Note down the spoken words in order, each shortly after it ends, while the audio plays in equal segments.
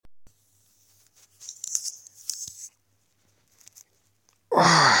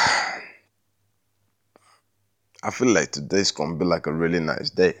I feel like today's gonna be like a really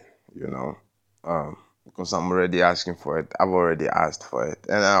nice day, you know, because I'm already asking for it. I've already asked for it,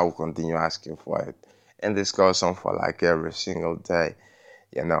 and I will continue asking for it, and this goes on for like every single day,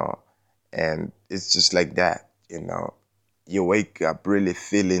 you know, and it's just like that, you know. You wake up really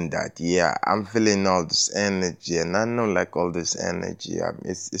feeling that, yeah, I'm feeling all this energy, and I know like all this energy.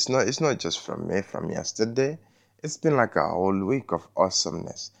 It's not just from me from yesterday. It's been like a whole week of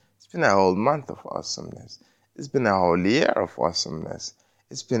awesomeness. It's been a whole month of awesomeness. It's been a whole year of awesomeness.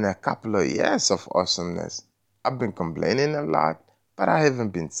 It's been a couple of years of awesomeness. I've been complaining a lot, but I haven't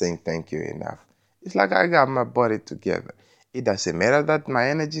been saying thank you enough. It's like I got my body together. It doesn't matter that my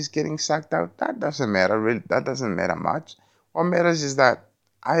energy is getting sucked out. That doesn't matter really. That doesn't matter much. What matters is that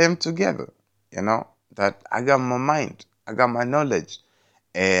I am together, that I got my mind, I got my knowledge,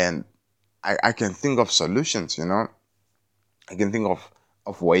 and I can think of solutions. I can think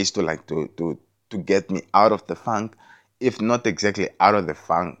of ways to like to get me out of the funk, if not exactly out of the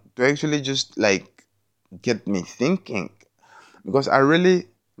funk, to actually just like get me thinking. Because I really,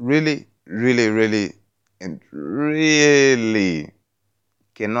 really, really, really, and really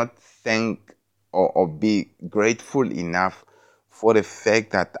cannot thank or be grateful enough for the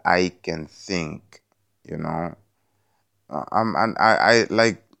fact that I can think, you know. And I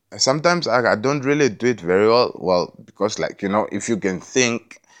like sometimes I don't really do it very well because like if you can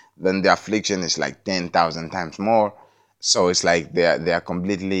think, then the affliction is like 10,000 times more. So it's like they are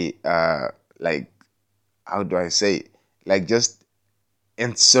completely like, how do I say, like just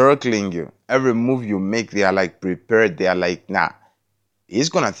encircling you. Every move you make, they are like prepared. They are like, nah, he's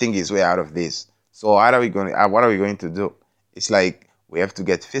gonna think his way out of this. So what are we going to do? It's like we have to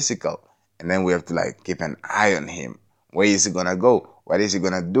get physical, and then we have to like keep an eye on him. Where is he gonna go? What is he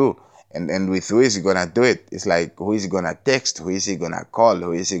gonna do? And with who is he gonna do it? It's like, who is he gonna text? Who is he gonna call?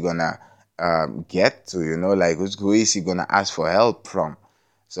 Who is he gonna get to? Like who is he gonna ask for help from?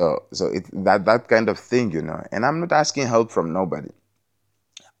 So it that kind of thing. And I'm not asking help from nobody.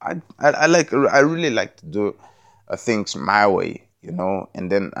 I really like to do things my way,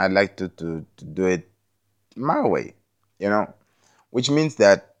 and then I like to do it my way, you know, which means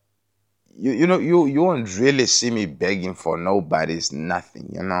that you won't really see me begging for nobody's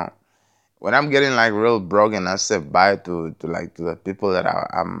nothing. When I'm getting like real broke and I say bye to the people that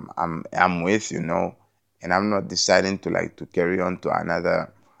I'm with, and I'm not deciding to like to carry on to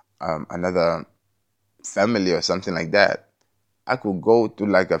another family or something like that. I could go to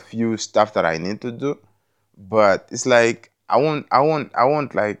like a few stuff that I need to do, but it's like I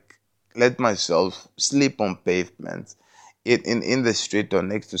won't like let myself sleep on pavement in the street or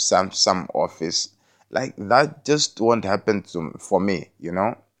next to some office. Like that just won't happen for me.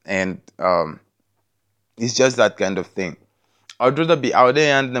 And it's just that kind of thing. I'd rather be out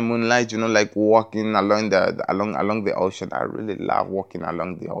there in the moonlight, like walking along along the ocean. I really love walking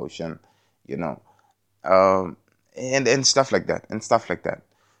along the ocean, you know um, and stuff like that.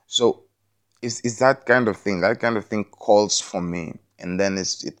 So it's that kind of thing. That kind of thing calls for me, and then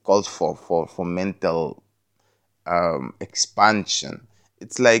it calls for mental expansion.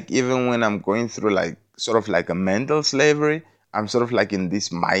 It's like even when I'm going through like sort of like a mental slavery, I'm sort of like in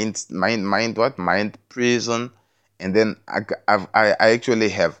this mind prison, and then I actually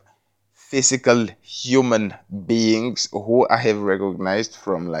have physical human beings who I have recognized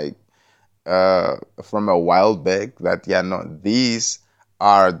from a while back, that yeah, no, these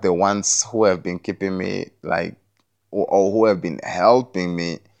are the ones who have been keeping me like, or who have been helping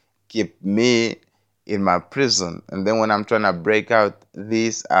me keep me in my prison. And then when I'm trying to break out,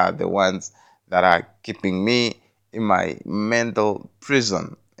 these are the ones that are keeping me in my mental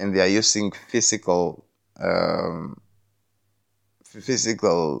prison, and they are using physical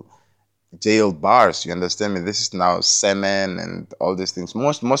jail bars. You understand me? This is now semen and all these things.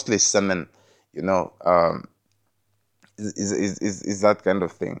 Mostly semen. You know, is that kind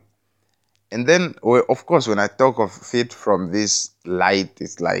of thing. And then, well, of course, when I talk of it from this light,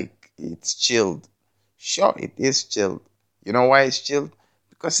 it's like it's chilled. Sure, it is chilled. You know why it's chilled?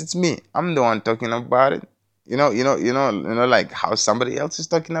 Because it's me. I'm the one talking about it. Like how somebody else is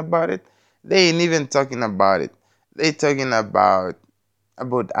talking about it. They ain't even talking about it. They talking about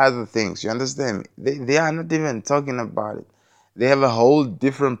other things. You understand me? They are not even talking about it. They have a whole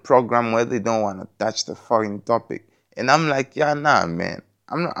different program where they don't want to touch the fucking topic. And I'm like, yeah, nah, man.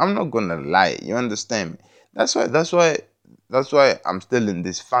 I'm not gonna lie. You understand me? That's why I'm still in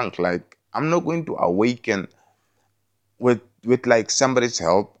this funk. Like I'm not going to awaken with like somebody's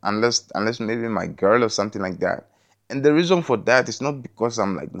help, unless maybe my girl or something like that. And the reason for that is not because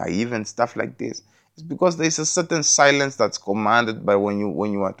I'm like naive and stuff like this. It's because there's a certain silence that's commanded by when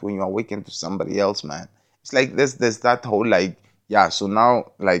you awaken to somebody else, man. It's like there's that whole like, yeah, so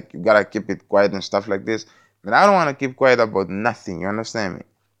now like you gotta keep it quiet and stuff like this. But I don't wanna keep quiet about nothing, you understand me?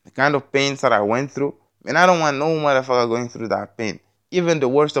 The kind of pains that I went through, man, I don't want no motherfucker going through that pain. Even the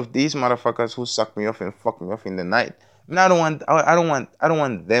worst of these motherfuckers who suck me off and fuck me off in the night. Man, I don't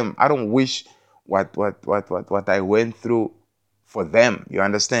want them. I don't wish what I went through for them. You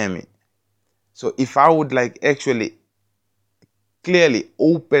understand me? So if I would like actually clearly,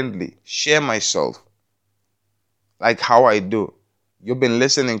 openly share myself like how I do, you've been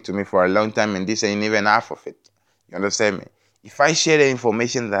listening to me for a long time and this ain't even half of it. You understand me? If I share the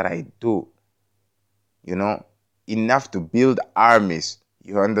information that I do, you know, enough to build armies,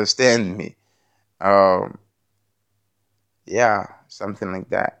 you understand me? Um, yeah, something like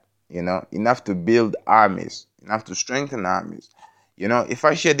that. You know, enough to build armies, enough to strengthen armies. You know, if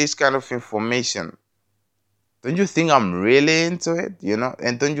I share this kind of information, don't you think I'm really into it? You know,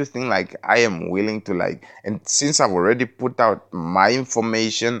 and don't you think like I am willing to like, and since I've already put out my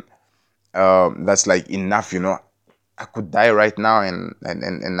information, that's like enough, you know. I could die right now and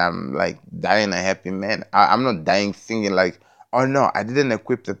I'm like dying a happy man. I'm not dying thinking like, oh no, I didn't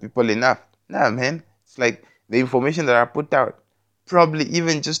equip the people enough. Nah, man. It's like the information that I put out, probably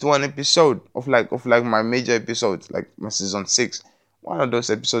even just one episode of like my major episodes, like my season 6. One of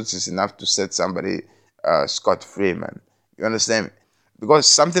those episodes is enough to set somebody scot free, man. You understand me? Because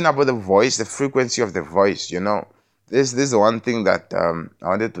something about the voice, the frequency of the voice, you know. This is one thing that I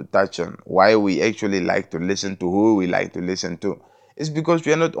wanted to touch on. Why we actually like to listen to who we like to listen to. It's because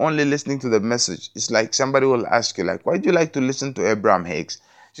we are not only listening to the message. It's like somebody will ask you, like, why do you like to listen to Abraham Hicks?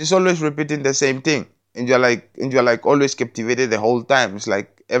 She's always repeating the same thing. And you're like always captivated the whole time. It's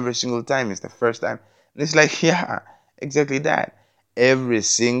like every single time is the first time. And it's like, yeah, exactly that. Every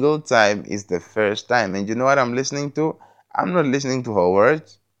single time is the first time. And you know what I'm listening to? I'm not listening to her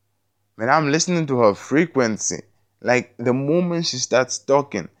words. Man, I'm listening to her frequency. Like the moment she starts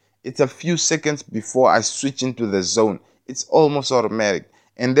talking, it's a few seconds before I switch into the zone. It's almost automatic.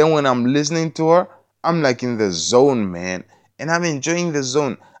 And then when I'm listening to her, I'm like in the zone, man. And I'm enjoying the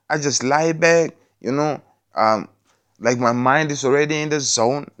zone. I just lie back, you know, um, like my mind is already in the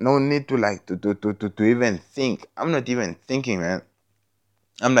zone. No need to like to even think. I'm not even thinking, man.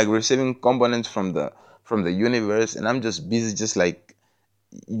 I'm like receiving components from the universe and I'm just busy just like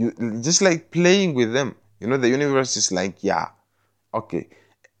you just like playing with them. You know, the universe is like, yeah, okay.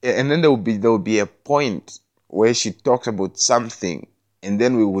 And then there will be a point where she talks about something, and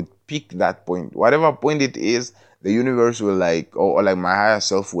then we would pick that point. Whatever point it is, the universe will like, or like my higher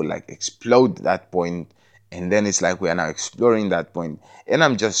self will like explode that point, and then it's like we are now exploring that point, and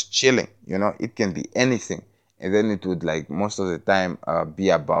I'm just chilling. You know, it can be anything, and then it would like most of the time be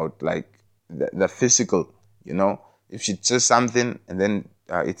about like the physical. You know, if she says something and then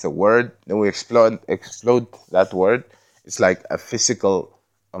it's a word, then we explode that word. It's like a physical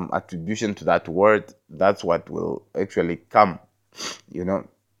attribution to that word. That's what will actually come, you know,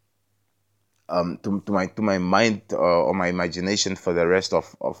 to my mind or my imagination for the rest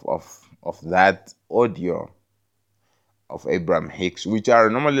of that audio of Abraham Hicks, which are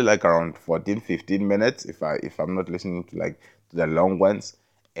normally like around 14-15 minutes if I'm not listening to like to the long ones.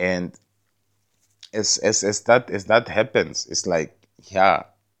 And as that happens, it's like, yeah,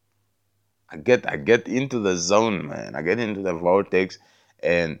 I get into the zone, man. I get into the vortex,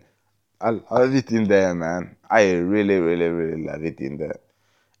 and I love it in there, man. I really, really, really love it in there.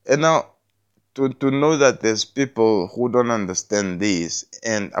 And now, to know that there's people who don't understand this,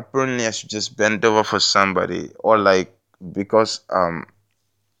 and apparently I should just bend over for somebody, or like because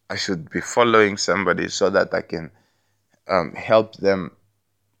I should be following somebody so that I can help them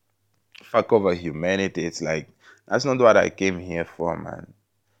fuck over humanity. It's like that's not what I came here for, man.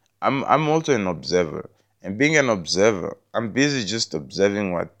 I'm also an observer. And being an observer, I'm busy just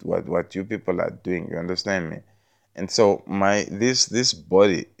observing what you people are doing. You understand me? And so my this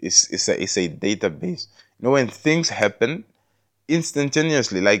body is a database. You know, when things happen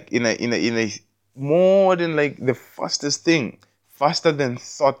instantaneously, like in a more than like the fastest thing, faster than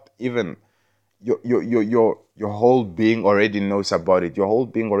thought even. Your whole being already knows about it. Your whole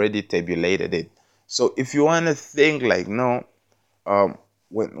being already tabulated it. So if you wanna think like no, um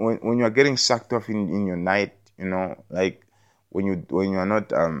when you're getting sucked off in your night, you know, like when you're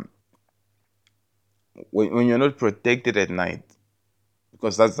not when you're not protected at night,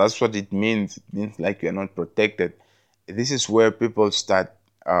 because that's what it means. It means like you're not protected. This is where people start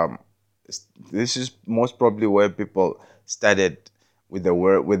um this is most probably where people started with the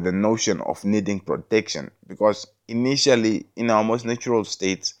word with the notion of needing protection, because initially in our most natural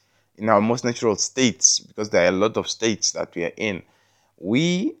states, in our most natural states, because there are a lot of states that we are in,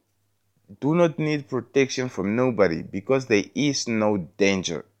 we do not need protection from nobody because there is no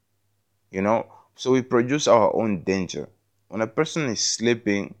danger, you know. So we produce our own danger. When a person is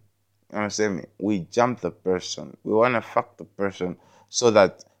sleeping, you understand me, we jump the person, we want to fuck the person so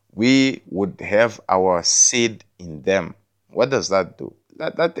that we would have our seed in them. What does that do?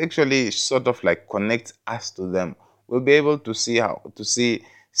 That actually sort of like connects us to them. We'll be able to see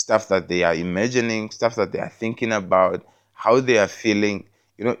stuff that they are imagining, stuff that they are thinking about, how they are feeling,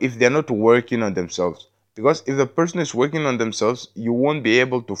 you know, if they're not working on themselves. Because if the person is working on themselves, you won't be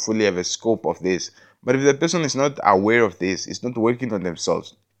able to fully have a scope of this. But if the person is not aware of this, is not working on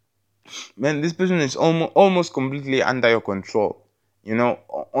themselves, man, this person is almost completely under your control. You know,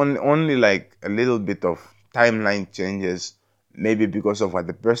 only like a little bit of timeline changes, maybe because of what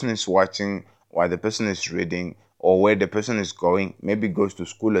the person is watching, what the person is reading, or where the person is going. Maybe goes to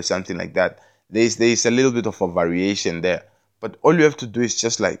school or something like that. There is a little bit of a variation there, but all you have to do is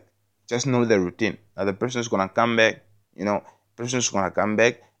just know the routine. Now the person is gonna come back. You know, the person is gonna come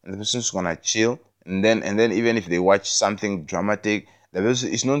back, and the person is gonna chill, and then even if they watch something dramatic, the person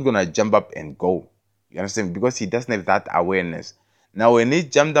is not gonna jump up and go. You understand? Because he doesn't have that awareness. Now when he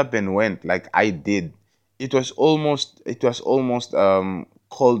jumped up and went like I did, it was almost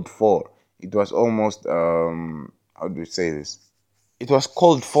called for. It was almost how do you say this? It was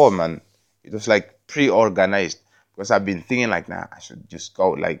called for, man. It was like pre-organized because I've been thinking like, nah, I should just go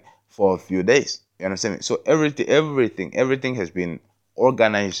like for a few days. You understand me? So everything has been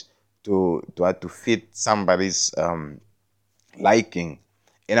organized to fit somebody's liking,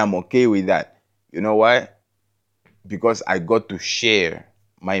 and I'm okay with that. You know why? Because I got to share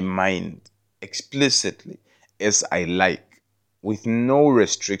my mind explicitly as I like, with no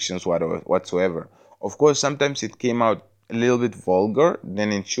restrictions whatsoever. Of course, sometimes it came out a little bit vulgar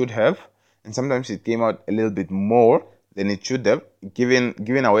than it should have, and sometimes it came out a little bit more than it should have,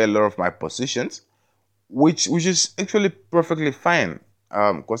 giving away a lot of my positions, which is actually perfectly fine.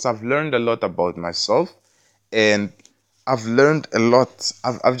 Because I've learned a lot about myself, and I've learned a lot.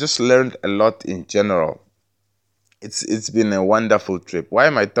 I've just learned a lot in general. It's been a wonderful trip. Why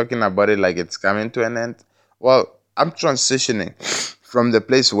am I talking about it like it's coming to an end? Well, I'm transitioning from the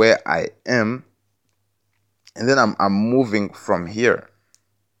place where I am, and then I'm moving from here.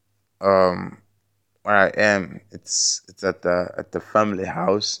 Um, where I am, it's at the family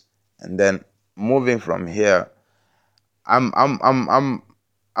house, and then moving from here, I'm I'm I'm I'm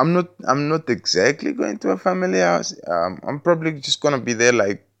I'm not exactly going to a family house. I'm probably just gonna be there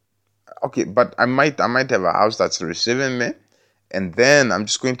like, okay, but I might have a house that's receiving me, and then I'm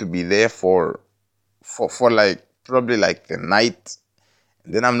just going to be there for like probably like the night,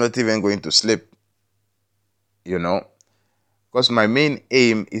 and then I'm not even going to sleep, you know, because my main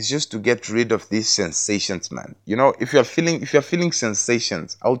aim is just to get rid of these sensations, man. You know, if you're feeling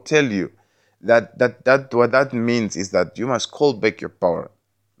sensations, I'll tell you that what that means is that you must call back your power.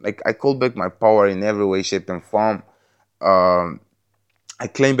 Like I call back my power in every way, shape, and form. Um, I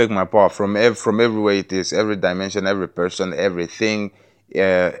claim back my power from every way it is, every dimension, every person, everything,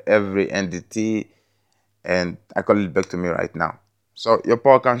 every entity, and I call it back to me right now. So your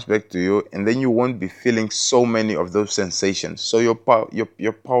power comes back to you, and then you won't be feeling so many of those sensations. So your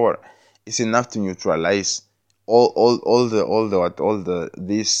power is enough to neutralize all the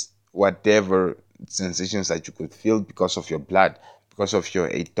these whatever sensations that you could feel because of your blood, because of your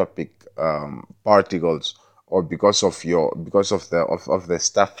atopic particles, or because of the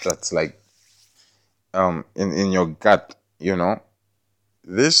stuff that's like in your gut. You know,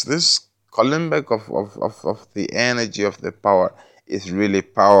 this calling back of the energy of the power is really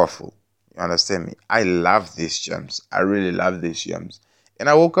powerful. You understand me? I love these gems. I really love these gems. And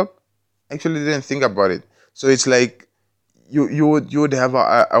I woke up, actually didn't think about it. So it's like you would have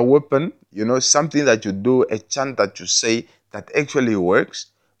a weapon, you know, something that you do, a chant that you say that actually works.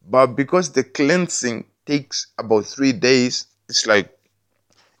 But because the cleansing takes about 3 days, it's like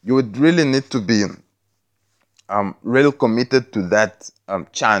you would really need to be really committed to that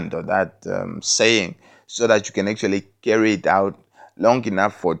chant or that saying, so that you can actually carry it out long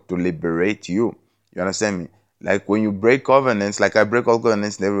enough for to liberate you. You understand me? Like when you break covenants, like I break all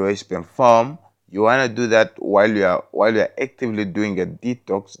covenants in every way, shape, and form. You want to do that while you're actively doing a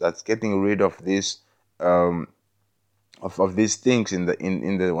detox that's getting rid of this um, of these things in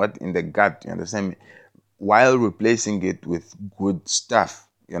the gut. You understand me? While replacing it with good stuff.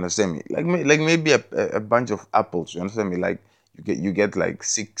 You understand me? Like maybe a bunch of apples. You understand me? Like you get like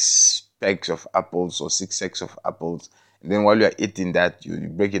 6 packs of apples or 6 sacks of apples, and then while you're eating that, you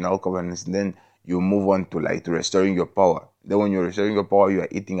break in all covenants, and then you move on to like to restoring your power. Then when you're restoring your power, you are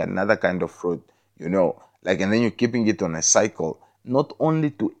eating another kind of fruit, like, and then you're keeping it on a cycle, not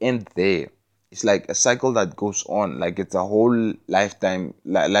only to end there. It's like a cycle that goes on, like it's a whole lifetime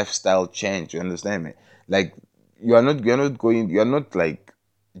lifestyle change. You understand me? Like you're not like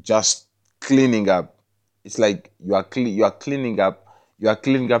just cleaning up. It's like you are cleaning up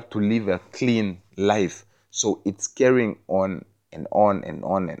to live a clean life. So it's carrying on and on and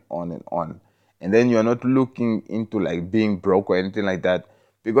on and on and on. And then you're not looking into like being broke or anything like that,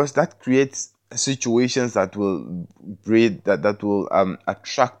 because that creates situations that will breed that will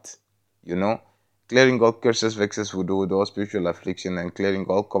attract, you know clearing all curses, vexes, with all spiritual affliction, and clearing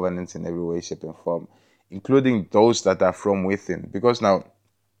all covenants in every way, shape, and form, including those that are from within. Because now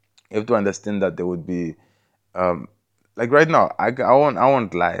you have to understand that there would be, um, like right now, I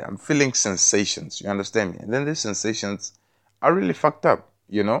won't lie, I'm feeling sensations. You understand me? And then these sensations are really fucked up,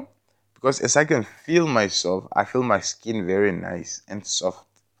 because as I can feel myself, I feel my skin very nice and soft,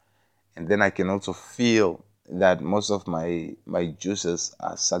 and then I can also feel that most of my juices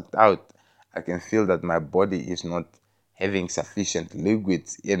are sucked out. I can feel that my body is not having sufficient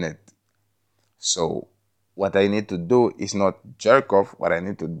liquids in it. So what I need to do is not jerk off. What I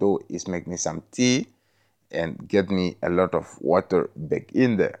need to do is make me some tea and get me a lot of water back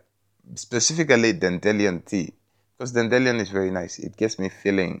in there. Specifically dandelion tea. Because dandelion is very nice. It gets me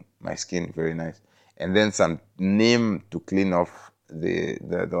feeling my skin very nice. And then some neem to clean off the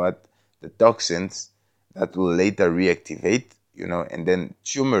toxins that will later reactivate, and then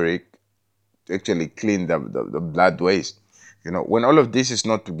turmeric to actually clean the blood waste. When all of this is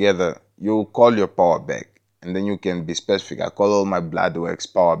not together, you call your power back, and then you can be specific. I call all my blood works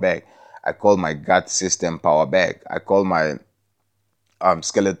power back. I call my gut system power back. I call my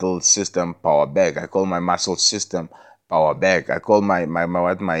skeletal system power back. I call my muscle system power back. I call my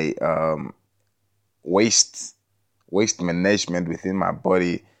waste management within my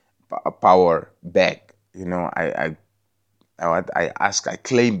body power back. I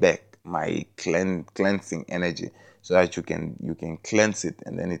claim back my cleansing energy, so that you can cleanse it,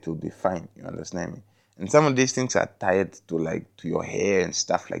 and then it will be fine. You understand me? And some of these things are tied to your hair and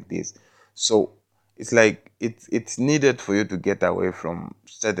stuff like this. So it's like it's needed for you to get away from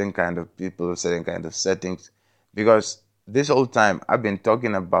certain kind of people, certain kind of settings, because this whole time I've been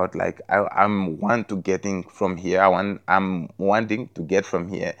talking about, like, I'm want to getting from here. I'm wanting to get from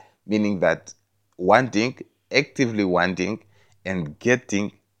here, meaning that wanting, actively wanting, and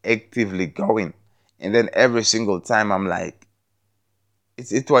getting, actively going. And then every single time I'm like,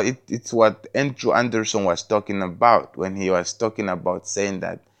 it's what Andrew Anderson was talking about when he was talking about saying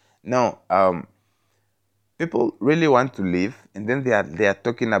that no, people really want to live, and then they are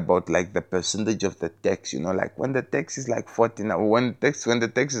talking about like the percentage of the tax. Like when the tax is like 40 now, when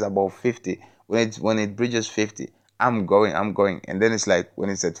the tax is about 50, when it bridges 50, I'm going, and then it's like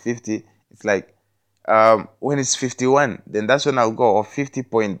when it's at 50, it's like, when it's 51, then that's when I'll go, or 50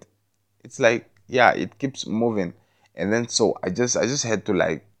 point. It's like, yeah, it keeps moving. And then so I just had to,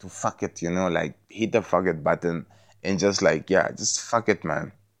 like, to fuck it, like hit the fuck it button, and just like, yeah, just fuck it,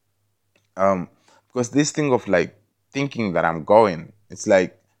 man. um because this thing of like thinking that I'm going, it's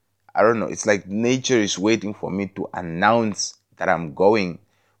like, I don't know, it's like nature is waiting for me to announce that I'm going,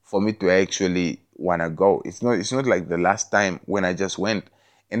 for me to actually want to go. It's not like the last time when I just went.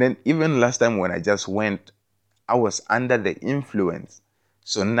 And then even last time when I just went, I was under the influence.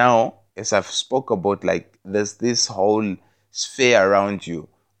 So now, as I've spoke about, like, there's this whole sphere around you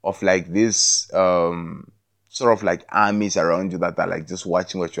of like this, sort of like armies around you that are like just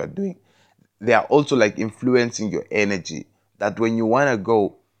watching what you are doing. They are also like influencing your energy, that when you want to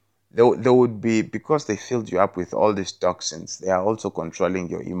go, they would be, because they filled you up with all these toxins, they are also controlling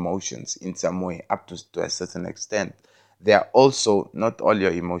your emotions in some way, up to a certain extent. They are also not all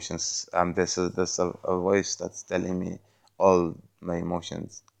your emotions. There's a voice that's telling me all my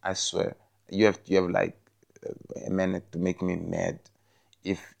emotions. I swear, you have like a minute to make me mad,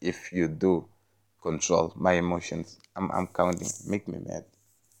 if you do control my emotions. I'm counting. Make me mad.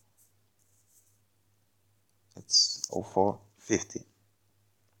 It's 0450.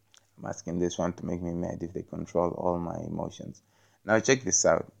 I'm asking this one to make me mad if they control all my emotions. Now check this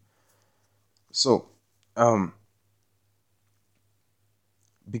out. So, um,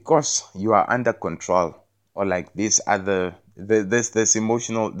 because you are under control, or like this other, there's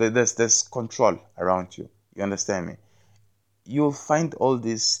emotional, there's control around you. You understand me? You'll find all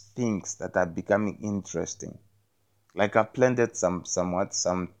these things that are becoming interesting. Like I planted some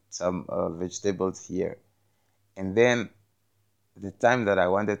vegetables here, and then the time that I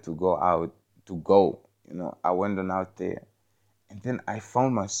wanted to go out to go, I went on out there, and then I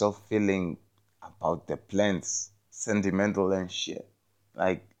found myself feeling about the plants sentimental and shit.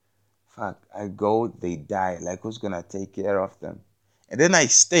 Like, fuck, I go, they die. Like, who's gonna take care of them? And then I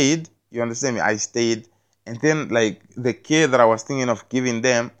stayed. You understand me? I stayed, and then like the care that I was thinking of giving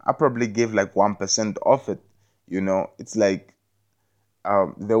them, I probably gave like 1% of it. It's like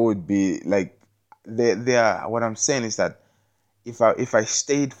there would be like they are. What I'm saying is that if I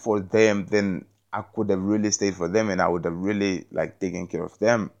stayed for them, then I could have really stayed for them, and I would have really like taken care of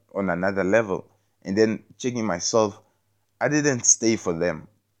them on another level. And then checking myself, I didn't stay for them.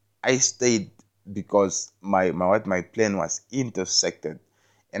 I stayed because my plan was intersected,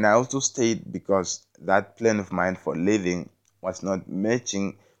 and I also stayed because that plan of mine for living was not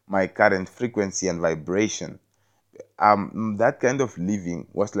matching my current frequency and vibration. That kind of living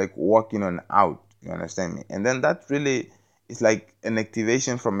was like walking on out. You understand me? And then that really is like an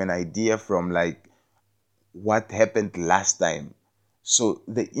activation from an idea from like what happened last time. So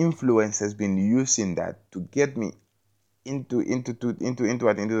the influence has been using that to get me into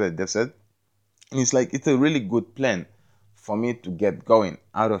the desert, and it's like it's a really good plan for me to get going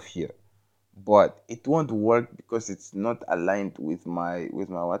out of here, but it won't work because it's not aligned with my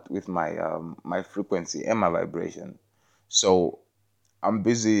frequency and my vibration. So I'm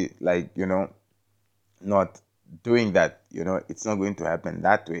busy, like, not doing that. It's not going to happen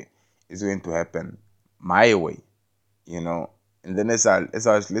that way. It's going to happen my way. you know. And then as I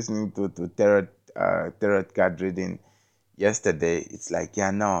was listening to tarot card reading yesterday, it's like,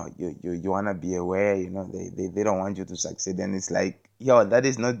 yeah, no, you wanna be aware, they don't want you to succeed, and it's like, yo, that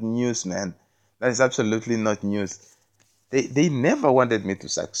is not news, man. That is absolutely not news. They never wanted me to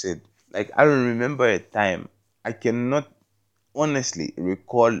succeed. Like, I don't remember a time. I cannot honestly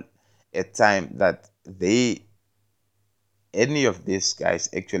recall a time that any of these guys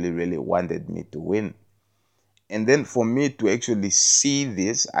actually really wanted me to win. And then for me to actually see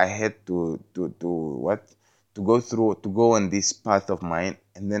this, I had to go on this path of mine,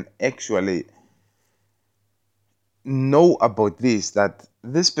 and then actually know about this, that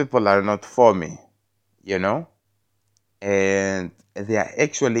these people are not for me, you know and they are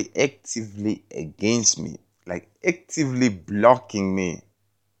actually actively against me, like actively blocking me.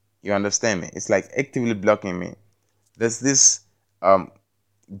 You understand me? It's like actively blocking me. There's this um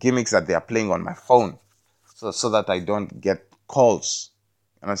gimmicks that they are playing on my phone, so that I don't get calls.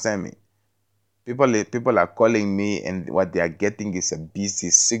 Understand me? People are calling me, and what they are getting is a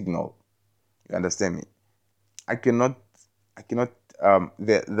busy signal. You understand me? I cannot I cannot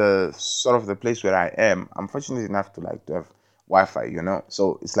the sort of the place where I am, I'm fortunate enough to have Wi-Fi,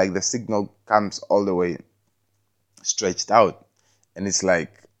 so it's like the signal comes all the way stretched out, and it's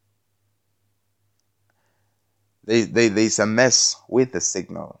like there's a mess with the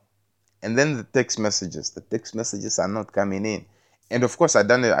signal. And then the text messages are not coming in. And of course, I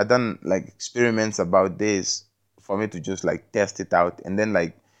done like experiments about this for me to just like test it out, and then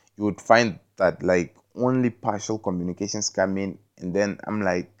like you would find that like only partial communications come in, and then I'm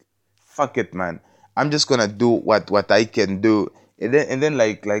like, fuck it, man, I'm just gonna do what I can do. And then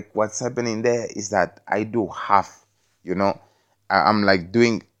like what's happening there is that I do half, you know I'm like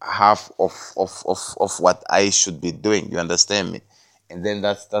doing half of what I should be doing. You understand me? And then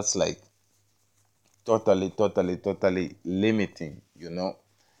that's like totally limiting.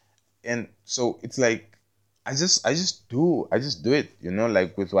 And so it's like I just do it,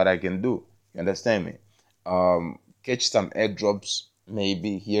 like with what I can do. You understand me? Catch some airdrops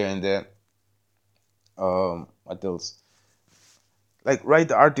maybe here and there. What else? Like,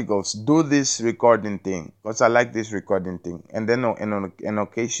 write articles, do this recording thing, because I like this recording thing, and then an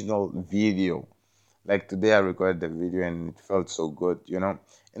occasional video. Like today I recorded the video and it felt so good. And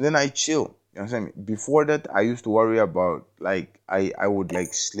then I chill. You know what I'm saying? Before that, I used to worry about, like, I would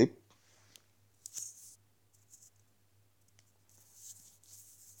like sleep.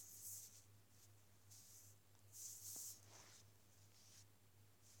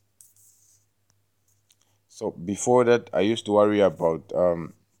 So before that, I used to worry about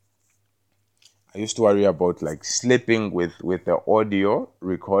like sleeping with the audio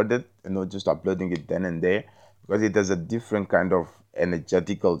recorded, just uploading it then and there, because it has a different kind of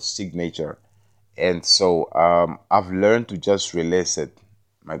energetical signature. And so I've learned to just release it.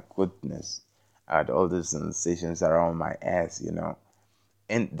 My goodness, I had all these sensations around my ass,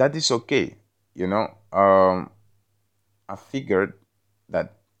 and that is okay. You know, I figured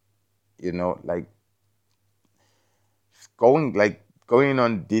that, like going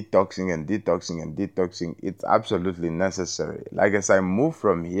on detoxing and detoxing and detoxing, it's absolutely necessary. Like, as I move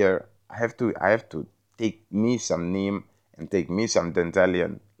from here, I have to take me some neem and take me some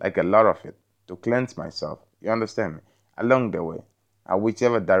dentalian, like a lot of it, to cleanse myself. You understand me? Along the way.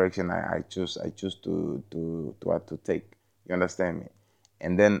 whichever direction I choose to take. You understand me?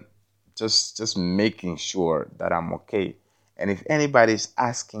 And then just making sure that I'm okay. And if anybody's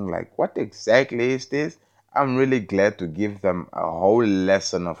asking like, what exactly is this? I'm really glad to give them a whole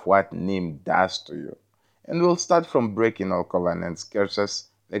lesson of what Neem does to you. And we'll start from breaking all covenants, curses,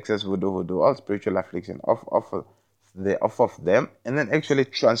 excess voodoo, all spiritual affliction off of them, and then actually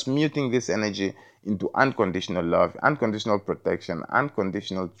transmuting this energy into unconditional love, unconditional protection,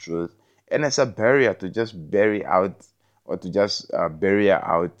 unconditional truth, and as a barrier to just bury out or to just bury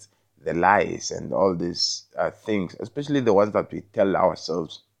out the lies and all these things, especially the ones that we tell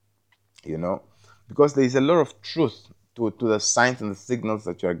ourselves, you know, because there is a lot of truth to the signs and the signals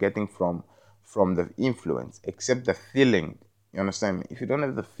that you are getting from the influence, except the feeling. You understand me? If you don't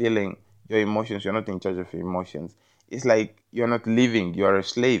have the feeling, your emotions, you're not in charge of your emotions. It's like you're not living. You are a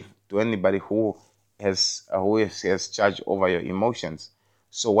slave to anybody who has charge over your emotions.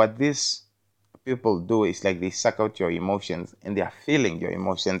 So what these people do is like they suck out your emotions and they are feeling your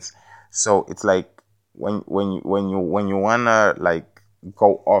emotions. So it's like when you wanna like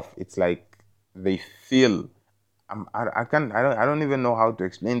go off, it's like they feel. I don't even know how to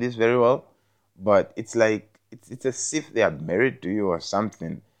explain this very well, but it's like it's as if they are married to you or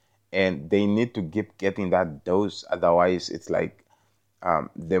something, and they need to keep getting that dose. Otherwise, it's like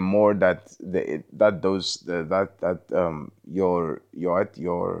the more that that dose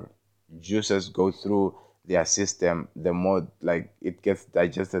your juices go through their system, the more like it gets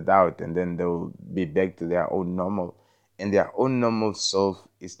digested out, and then they'll be back to their own normal. And their own normal self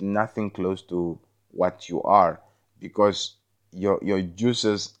is nothing close to what you are, because your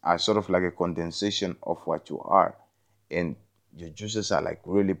juices are sort of like a condensation of what you are. And your juices are like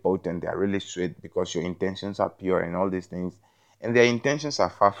really potent, they are really sweet because your intentions are pure and all these things. And their intentions are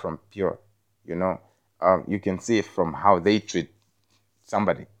far from pure, you know. You can see it from how they treat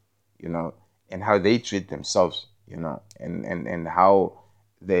somebody, you know, and how they treat themselves, you know, and how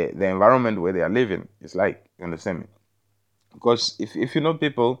the environment where they are living is like. You understand me? Because if you know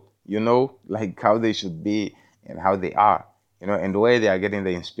people, you know like how they should be and how they are, you know, and where they are getting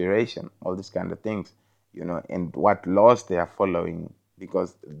the inspiration, all these kind of things, you know, and what laws they are following.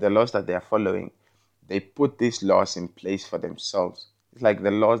 Because the laws that they are following, they put these laws in place for themselves. It's like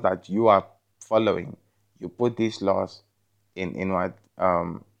the laws that you are following, you put these laws in what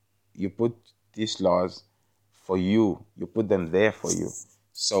you put these laws for you, you put them there for you.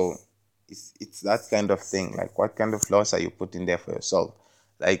 So it's that kind of thing. Like, what kind of laws are you putting there for yourself?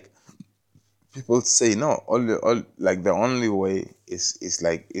 Like, people say no, all like the only way is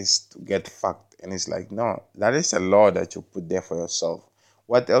to get fucked. And it's like, no, that is a law that you put there for yourself.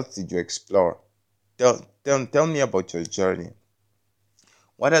 What else did you explore? Tell me about your journey.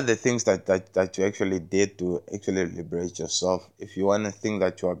 What are the things that you actually did to actually liberate yourself? If you want to think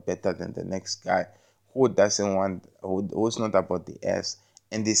that you are better than the next guy who doesn't want, who's not about the ass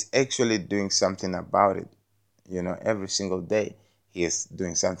and is actually doing something about it, you know, every single day he is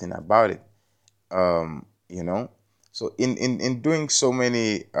doing something about it. You know, so in doing so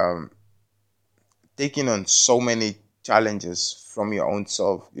many taking on so many challenges from your own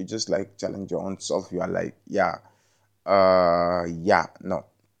self, you just like challenge your own self. You are like, yeah, yeah, no,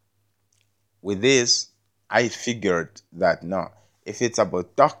 with this, I figured that no, if it's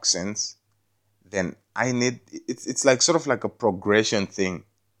about toxins, then I need it's like sort of like a progression thing.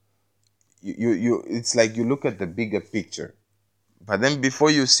 It's like you look at the bigger picture, but then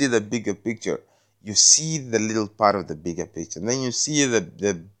before you see the bigger picture, you see the little part of the bigger picture. And then you see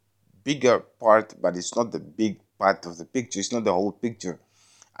the bigger part, but it's not the big part of the picture. It's not the whole picture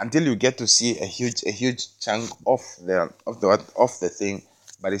until you get to see a huge chunk of the thing,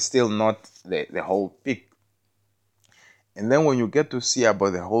 but it's still not the whole pic. And then when you get to see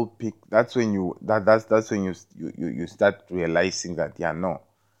about the whole pic, that's when that's when you start realizing that, yeah, no,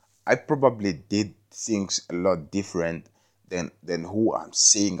 I probably did things a lot different than who I'm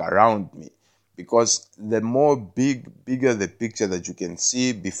seeing around me. Because the more bigger the picture that you can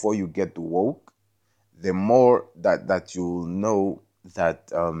see before you get woke, the more that you'll know that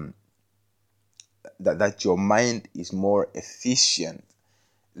your mind is more efficient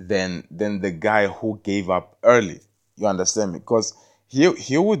than the guy who gave up early. You understand me? Because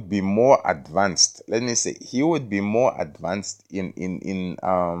he would be more advanced. Let me say, he would be more advanced in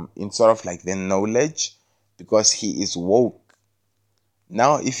sort of like the knowledge, because he is woke.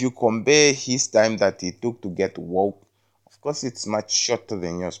 Now, if you compare his time that he took to get woke, of course it's much shorter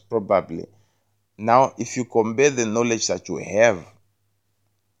than yours, probably. Now, if you compare the knowledge that you have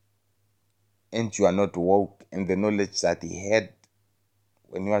and you are not woke, and the knowledge that he had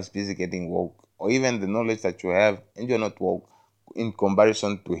when you are busy getting woke, or even the knowledge that you have and you're not woke, in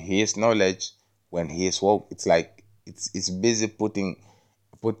comparison to his knowledge when he is woke. It's like it's busy put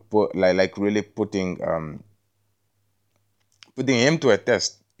like really putting him to a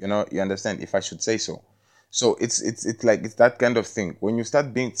test. You understand, if I should say so. So it's like it's that kind of thing. When you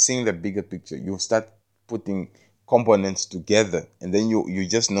start being seeing the bigger picture, you start putting components together, and then you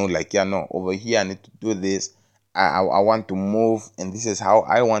just know, like, yeah, no, over here I need to do this. I want to move, and this is how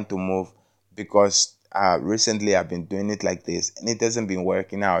I want to move, because recently I've been doing it like this and it hasn't been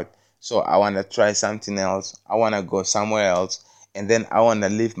working out. So I want to try something else. I want to go somewhere else, and then I want to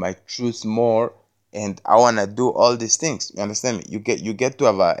live my truth more, and I want to do all these things. You understand me? You get to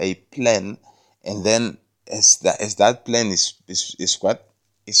have a plan, and then as that plan is what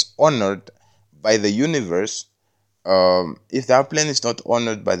is honored by the universe. If that plan is not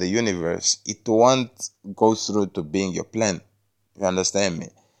honored by the universe, it won't go through to being your plan. You understand me?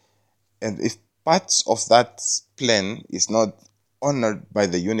 And if parts of that plan is not honored by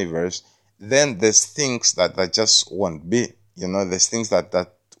the universe, then there's things that just won't be. There's things that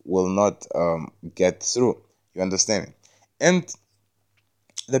will not get through. You understand me? And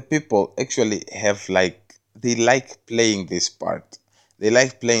the people actually have, like, they like playing this part. They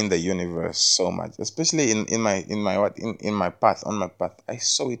like playing the universe so much, especially in my path, on my path. I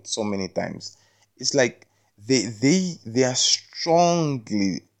saw it so many times. It's like they are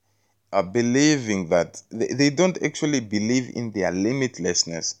strongly believing that they don't actually believe in their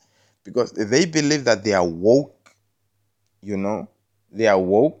limitlessness, because they believe that they are woke. you know they are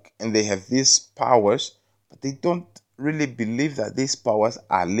woke and they have these powers, but they don't really believe that these powers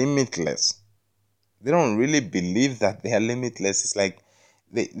are limitless. They don't really believe that they are limitless. It's like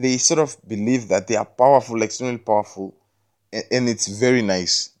they sort of believe that they are powerful, extremely powerful, and it's very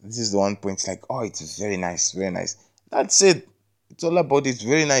nice. This is the one point. It's like, oh, it's very nice, very nice. That's it. It's all about it's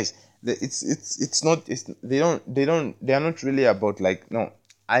very nice. It's not. They are not really about, like, no.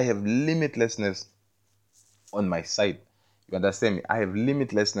 I have limitlessness on my side. You understand me? I have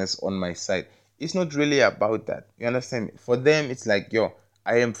limitlessness on my side. It's not really about that. You understand me? For them, it's like, yo,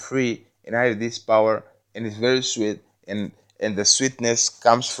 I am free and I have this power, and it's very sweet, and the sweetness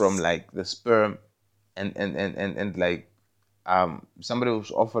comes from, like, the sperm, and like, somebody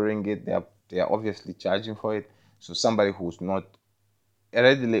who's offering it, they are obviously charging for it. So somebody who's not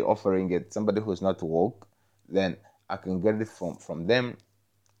readily offering it, somebody who's not woke, then I can get it from them.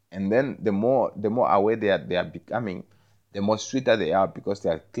 And then the more aware they are becoming, the more sweeter they are, because they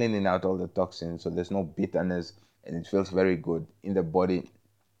are cleaning out all the toxins, so there's no bitterness, and it feels very good in the body,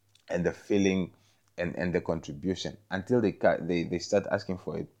 and the feeling, and the contribution, until they start asking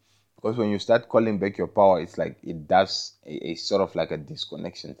for it. Because when you start calling back your power, it's like it does a sort of like a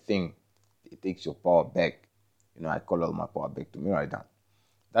disconnection thing. It takes your power back. I call all my power back to me right now.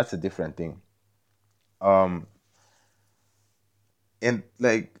 That's a different thing. um and,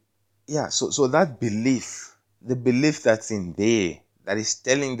 like, yeah, so that belief, the belief that's in there, that is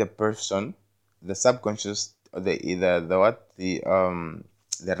telling the person, the subconscious, or the either the what the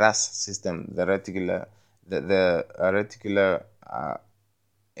RAS system, the reticular, the reticular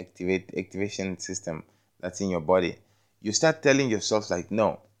activation system that's in your body. You start telling yourself, like,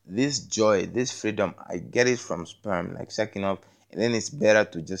 no, this joy, this freedom, I get it from sperm, like sucking off, and then it's better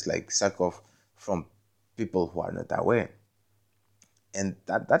to just, like, suck off from people who are not aware. And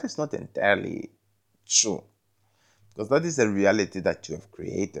that is not entirely true, because that is a reality that you have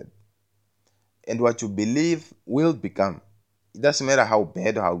created, and what you believe will become. It doesn't matter how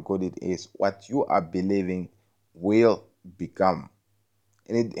bad or how good it is. What you are believing will become.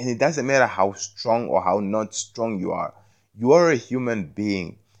 And it doesn't matter how strong or how not strong you are. You are a human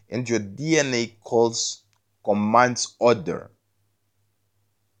being, and your DNA commands order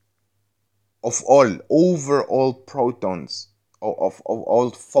of all, over all protons, or of all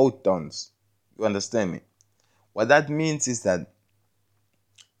photons. You understand me? What that means is that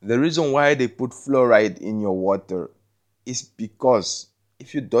the reason why they put fluoride in your water is because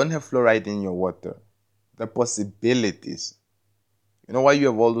if you don't have fluoride in your water, the possibilities, why you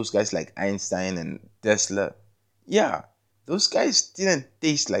have all those guys like Einstein and Tesla? Yeah, those guys didn't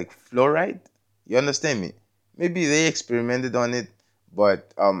taste like fluoride. You understand me? Maybe they experimented on it,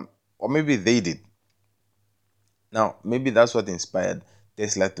 but or maybe they did. Now, maybe that's what inspired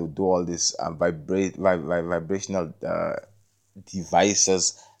Tesla to do all these vibrational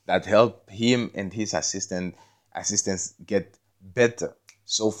devices that help him and his assistants get better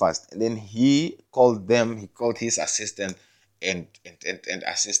so fast. And then he called his assistant and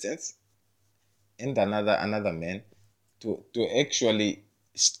assistants, and another man, to actually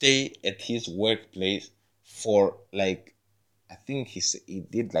stay at his workplace for, like, I think he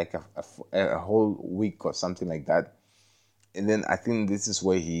did like a whole week or something like that. And then I think this is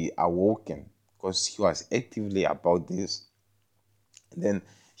where he awoken, because he was actively about this. And then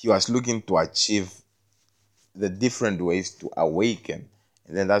he was looking to achieve the different ways to awaken.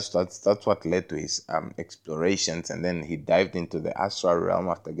 And then that's what led to his explorations. And then he dived into the astral realm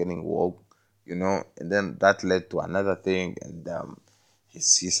after getting woke, and then that led to another thing. And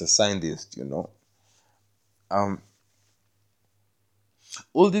he's a scientist, um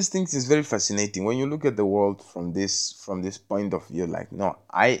all these things is very fascinating when you look at the world from this point of view. Like, no,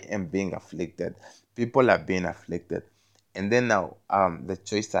 I am being afflicted, people are being afflicted, and then now the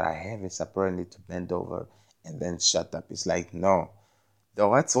choice that I have is apparently to bend over and then shut up. It's like, no.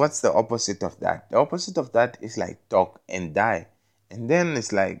 What's the opposite of that? The opposite of that is like talk and die. And then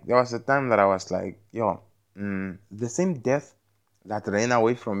it's like there was a time that I was like, yo, the same death that ran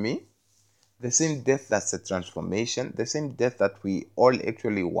away from me, the same death that's a transformation, the same death that we all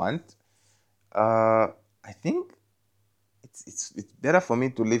actually want. I think it's better for me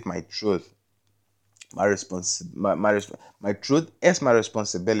to live my truth, my truth as my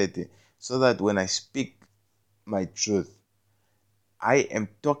responsibility, so that when I speak my truth, I am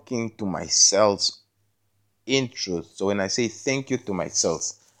talking to myself in truth. So when I say thank you to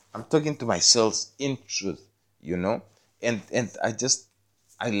myself, I'm talking to myself in truth, you know? And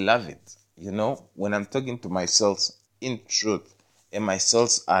I love it, when I'm talking to myself in truth, and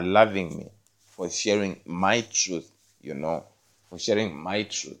myself are loving me for sharing my truth, for sharing my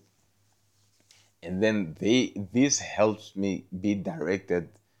truth. And then this helps me be directed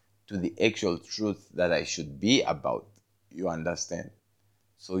to the actual truth that I should be about. You understand?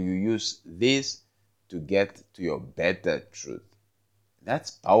 So you use this to get to your better truth.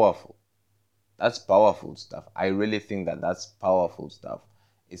 That's powerful. That's powerful stuff. I really think that that's powerful stuff.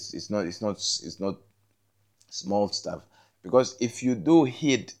 It's not small stuff, because if you do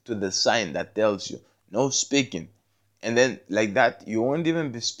heed to the sign that tells you no speaking, and then like that, you won't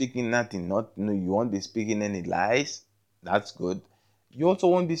even be speaking nothing. Not no, you won't be speaking any lies. That's good. You also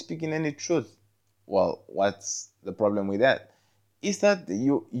won't be speaking any truth. Well, what's the problem with that? Is that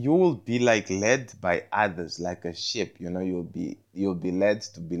you will be like led by others like a sheep. You'll be led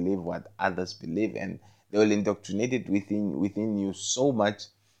to believe what others believe, and they will indoctrinate it within you so much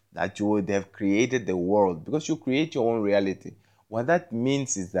that you would have created the world, because you create your own reality. What that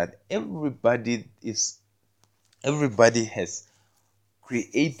means is that everybody has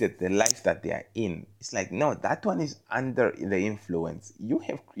created the life that they are in. It's like, no, that one is under the influence. You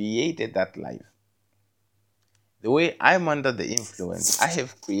have created that life. The way I'm under the influence, I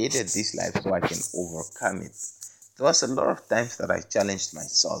have created this life so I can overcome it. There was a lot of times that I challenged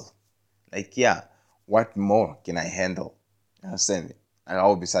myself. Like, yeah, what more can I handle? You understand me? And I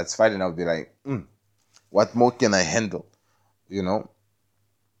will be satisfied and I'll be like, what more can I handle? You know,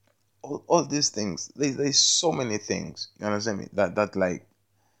 all these things. There's so many things. You understand me? That like,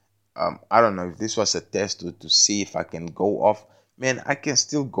 I don't know if this was a test to see if I can go off. Man, I can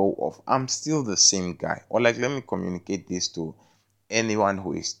still go off. I'm still the same guy. Or like, let me communicate this to anyone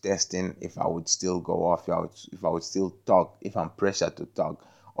who is testing if I would still go off, if I would still talk, if I'm pressured to talk,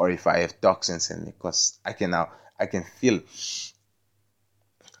 or if I have toxins in me. Because I can feel,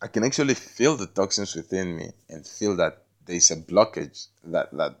 I can actually feel the toxins within me and feel that there's a blockage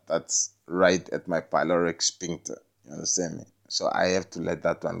that's right at my pyloric sphincter. You understand me? So I have to let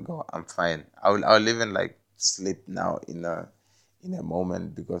that one go. I'm fine. I'll even like sleep now in a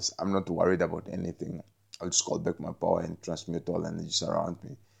moment, because I'm not worried about anything. I'll just call back my power and transmute all energies around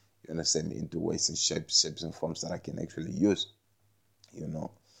me. You understand me, into ways and shapes and forms that I can actually use. You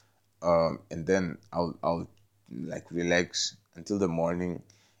know, and then I'll like relax until the morning,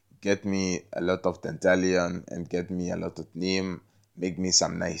 get me a lot of Dentalion and get me a lot of neem, make me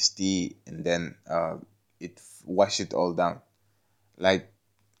some nice tea, and then wash it all down. Like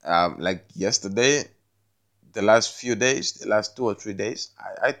yesterday, the last few days, the last 2 or 3 days,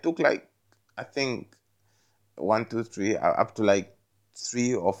 I took like, I think, 1, 2, 3, up to like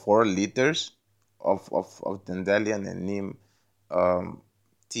 3 or 4 liters of Dandelion and Neem um,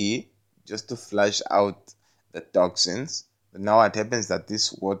 tea, just to flush out the toxins. But now it happens that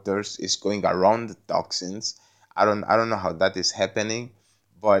this water is going around the toxins. I don't know how that is happening,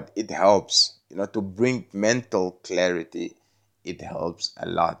 but it helps, to bring mental clarity. It helps a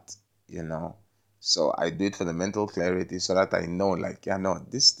lot, you know. So I do it for the mental clarity, so that I know, like, yeah, no,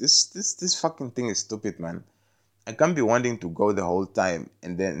 this fucking thing is stupid, man. I can't be wanting to go the whole time,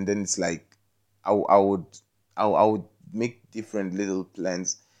 and then it's like, I would make different little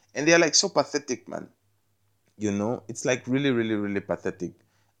plans, and they're like so pathetic, man. It's like really, really, really pathetic.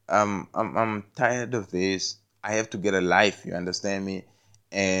 I'm tired of this. I have to get a life. You understand me?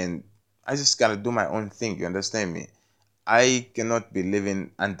 And I just gotta do my own thing. You understand me? I cannot be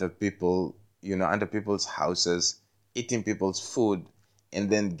living under people, under people's houses, eating people's food, and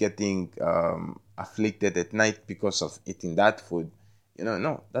then getting afflicted at night because of eating that food.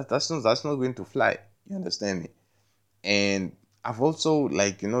 No, that's not going to fly. You understand me? And I've also,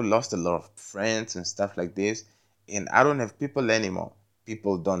 like, lost a lot of friends and stuff like this, and I don't have people anymore.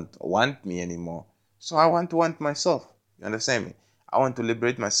 People don't want me anymore, so I want myself. You understand me? I want to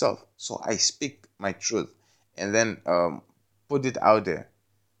liberate myself, so I speak my truth, and then put it out there.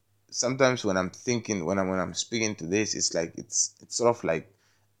 Sometimes when I'm thinking, when I'm speaking to this, it's like it's sort of like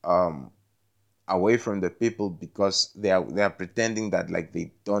um away from the people, because they are pretending that, like,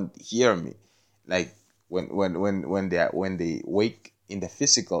 they don't hear me. Like, when they wake in the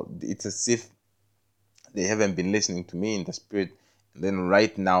physical, it's as if they haven't been listening to me in the spirit. And then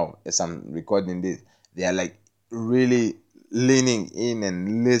right now, as I'm recording this, they are like really leaning in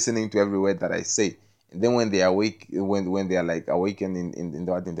and listening to every word that I say. And then when they awake, when they are like awakened in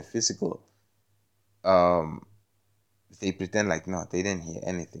the physical, um they pretend like, no, they didn't hear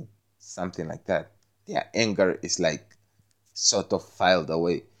anything, something like that. Their anger is like sort of filed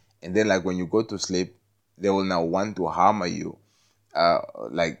away. And then, like, when you go to sleep, they will now want to harm you,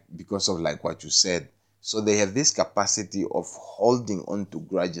 like, because of, like, what you said. So they have this capacity of holding on to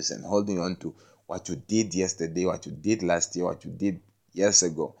grudges and holding on to what you did yesterday, what you did last year, what you did years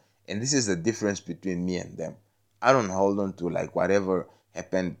ago. And this is the difference between me and them. I don't hold on to, like, whatever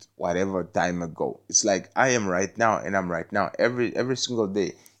happened whatever time ago. It's like I am right now, and I'm right now. Every single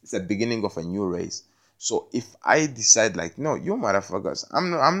day is the beginning of a new race. So if I decide, like, no, you motherfuckers, I'm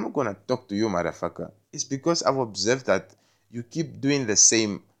not gonna talk to you, motherfucker, it's because I've observed that you keep doing the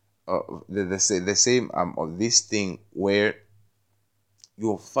same, the same of this thing where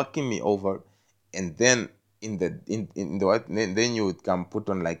you're fucking me over. And then in the what, then you would come put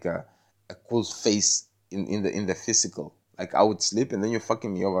on like a cool face in the physical. Like, I would sleep, and then you're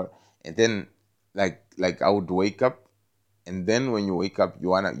fucking me over. And then, like I would wake up, and then when you wake up, you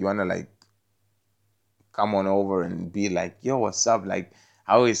wanna like come on over and be like, yo, what's up? Like,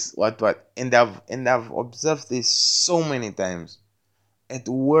 how is what? And I've observed this so many times at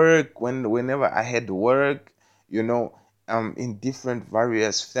work, whenever I had work, you know, in different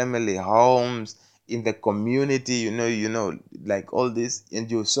various family homes, in the community, like all this, and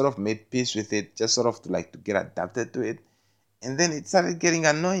you sort of made peace with it, just sort of to get adapted to it. And then it started getting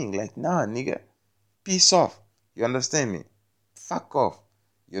annoying. Like, nah, nigga, peace off. You understand me? Fuck off.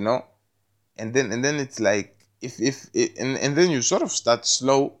 You know? And then it's like, and then you sort of start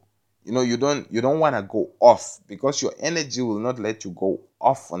slow. You don't want to go off, because your energy will not let you go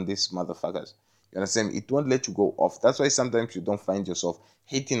off on these motherfuckers. You understand? It won't let you go off. That's why sometimes you don't find yourself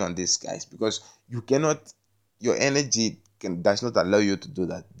hating on these guys, because you cannot. Your energy does not allow you to do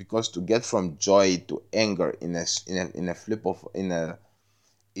that, because to get from joy to anger in a flip of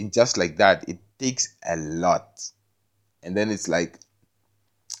in just like that, it takes a lot. And then it's like,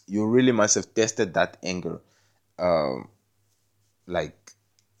 you really must have tested that anger, um like,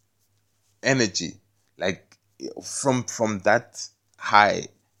 energy, like, from that high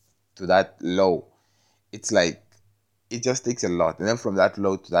to that low. It's like, it just takes a lot. And then from that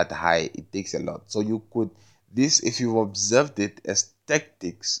low to that high, it takes a lot. So you could, this, if you've observed it as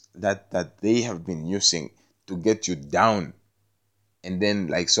tactics that they have been using to get you down, and then,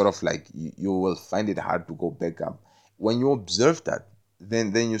 like, sort of like, you will find it hard to go back up. When you observe that,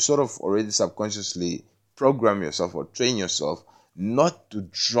 then you sort of already subconsciously program yourself or train yourself not to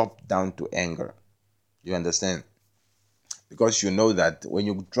drop down to anger. You understand? Because you know that when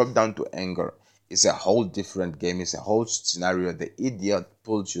you drop down to anger, it's a whole different game. It's a whole scenario. The idiot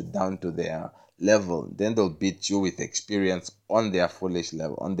pulls you down to their level, then they'll beat you with experience on their foolish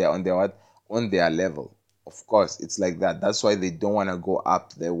level, on their what, on their level. Of course, it's like that. That's why they don't want to go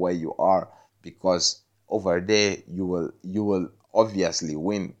up there where you are, because over there you will obviously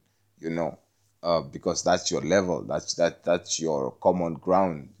win. You know, because that's your level. That's your common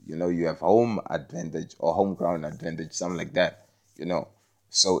ground. You have home advantage or home ground advantage, something like that. You know,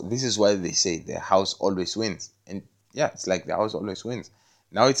 so this is why they say the house always wins. And yeah, it's like the house always wins.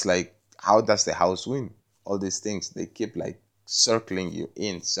 Now it's like, how does the house win? All these things, they keep like circling you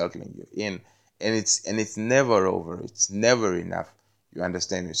in, and it's never over. It's never enough. You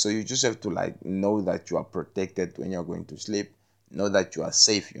understand me? So you just have to, like, know that you are protected when you're going to sleep. Know that you are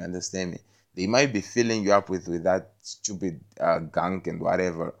safe. You understand me? They might be filling you up with that stupid gunk and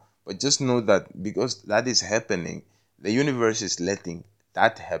whatever, but just know that, because that is happening, the universe is letting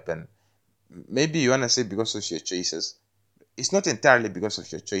that happen. Maybe you want to say because of your choices. It's not entirely because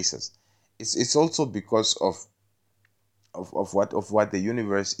of your choices. It's also because of what the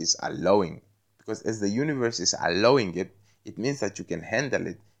universe is allowing. because as the universe is allowing it, it means that you can handle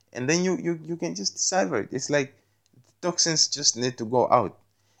it, and then you can just decipher it. It's like toxins just need to go out,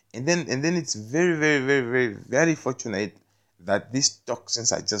 and then it's very very very very very fortunate that these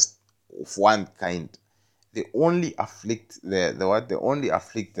toxins are just of one kind. They only afflict the what they only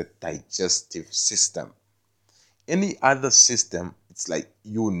afflict the digestive system. Any other system, it's like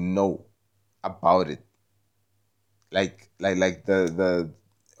about it. Like the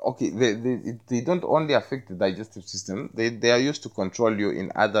okay, they don't only affect the digestive system. They are used to control you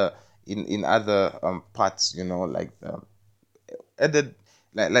in other parts, like the added,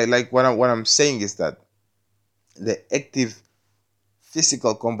 like what I'm saying is that the active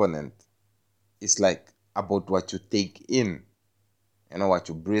physical component is like about what you take in, what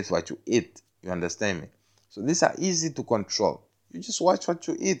you breathe, what you eat. You understand me? So these are easy to control. You just watch what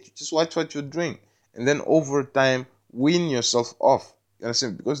you eat, you just watch what you drink, and then over time, wean yourself off. You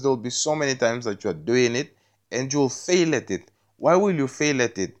understand? Because there will be so many times that you are doing it and you'll fail at it. Why will you fail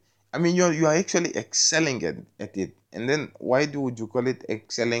at it? I mean, you are actually excelling at it. And then why would you call it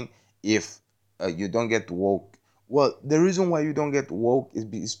excelling if you don't get woke? Well, the reason why you don't get woke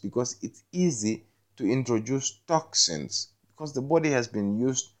is because it's easy to introduce toxins, because the body has been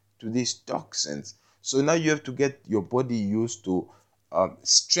used to these toxins. So now you have to get your body used to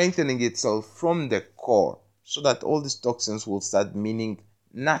strengthening itself from the core, so that all these toxins will start meaning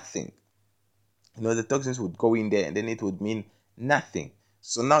nothing. The toxins would go in there and then it would mean nothing.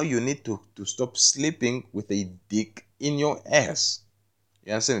 So now you need to stop sleeping with a dick in your ass.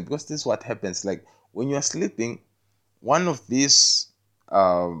 You understand? Because this is what happens. Like when you are sleeping, one of these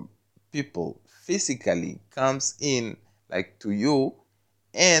people physically comes in, like, to you,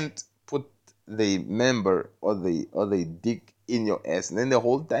 and put the member or the dick in your ass, and then the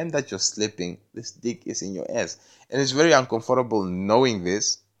whole time that you're sleeping, this dick is in your ass, and it's very uncomfortable knowing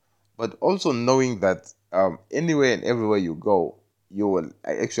this, but also knowing that anywhere and everywhere you go, you will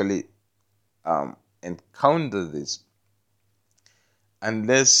actually encounter this,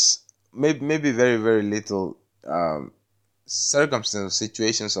 unless maybe very very little circumstances,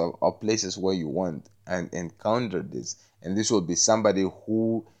 situations, or places where you want and encounter this, and this will be somebody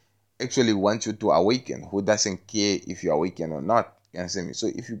who actually wants you to awaken, who doesn't care if you awaken or not. You understand me?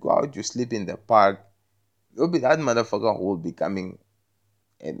 So if you go out, you sleep in the park, there'll be that motherfucker who will be coming,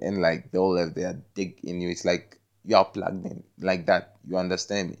 and like they'll have their dick in you. It's like you are plugged in like that. You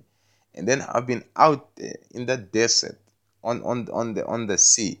understand me? And then I've been out there in the desert, on the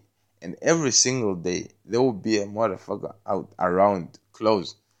sea, and every single day there will be a motherfucker out around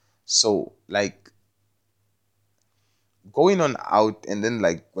close. So like going on out, and then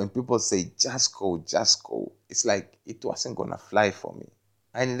like when people say just go, it's like it wasn't gonna fly for me.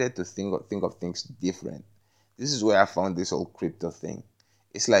 I needed to think of things different. This is where I found this whole crypto thing.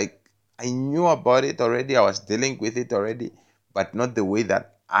 It's like I knew about it already, I was dealing with it already, but not the way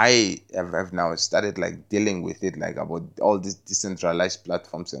that I have now started like dealing with it, like about all these decentralized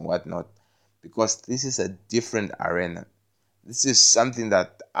platforms and whatnot, because this is a different arena. This is something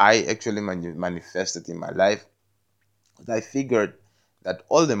that I actually manifested in my life. I figured that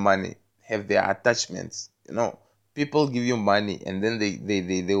all the money have their attachments. People give you money, and then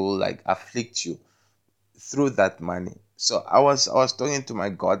they will like afflict you through that money. So I was talking to my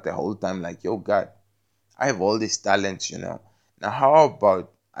God the whole time, like, yo God, I have all these talents. Now how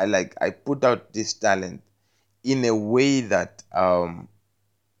about I put out this talent in a way that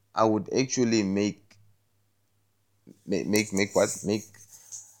I would actually make what make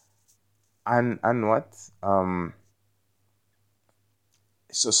and what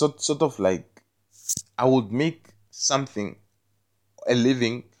so sort of like I would make something, a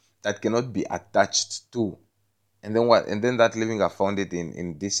living, that cannot be attached to. And then what? And then that living, I found it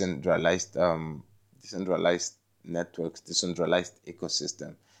in decentralized networks, decentralized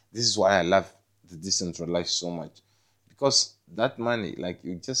ecosystem. This is why I love the decentralized so much, because that money, like,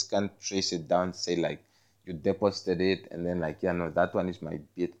 you just can't trace it down. Say like you deposited it, and then like, yeah, no, that one is my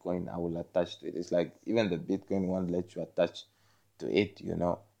Bitcoin, I will attach to it. It's like even the Bitcoin won't let you attach to it.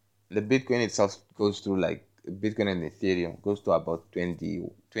 The Bitcoin itself goes through, like, Bitcoin and Ethereum goes to about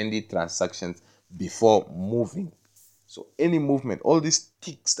 20 transactions before moving. So any movement, all these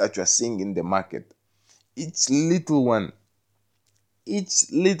ticks that you are seeing in the market, each little one,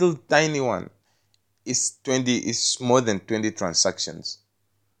 each little tiny one is more than 20 transactions.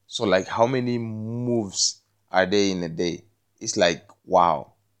 So like, how many moves are there in a day? It's like,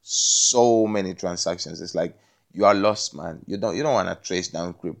 wow, so many transactions. It's like you are lost, man. You don't want to trace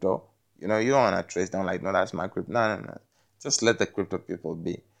down crypto. You don't want to trace down, like, no, that's my crypto. No, no, no. Just let the crypto people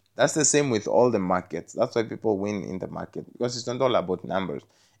be. That's the same with all the markets. That's why people win in the market, because it's not all about numbers.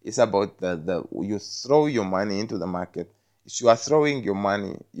 It's about the you throw your money into the market. You are throwing your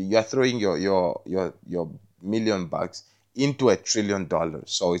money, you are throwing your $1 million into $1 trillion.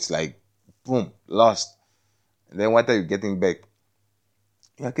 So it's like boom, lost. And then what are you getting back?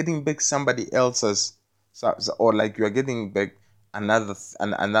 You are getting back somebody else's, or like you are getting back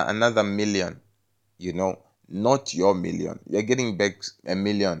another million, not your million. You're getting back a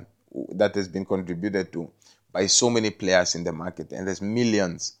million that has been contributed to by so many players in the market, and there's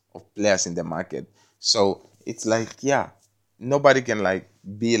millions of players in the market. So it's like, yeah, nobody can like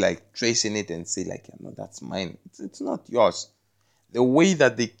be like tracing it and say like, yeah, no, that's mine. It's not yours. The way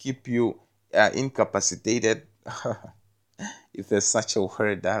that they keep you incapacitated, if there's such a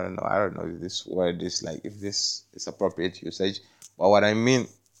word, I don't know if this word is like, if this is appropriate usage, but what I mean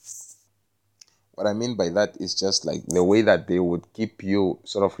by that is just like the way that they would keep you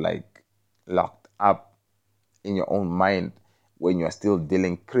sort of like locked up in your own mind when you're still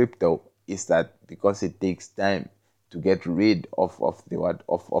dealing crypto, is that because it takes time to get rid of the what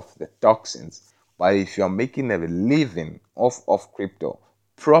of the toxins. But if you're making a living of crypto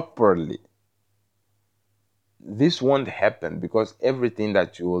properly, this won't happen because everything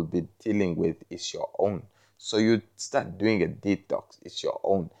that you will be dealing with is your own. So you start doing a detox, it's your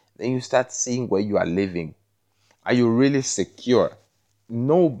own. Then you start seeing where you are living. Are you really secure?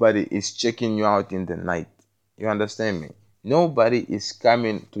 Nobody is checking you out in the night. You understand me? Nobody is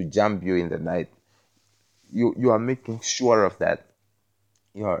coming to jump you in the night. You are making sure of that.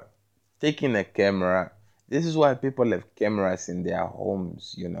 You're taking a camera. This is why people have cameras in their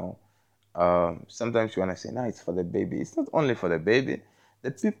homes. Sometimes you want to say, no, it's for the baby. It's not only for the baby.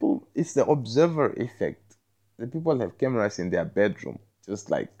 It's the observer effect. The people have cameras in their bedroom,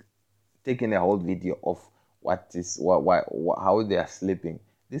 just like taking a whole video of how they are sleeping.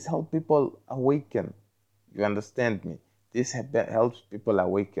 This helps people awaken. You understand me? This helps people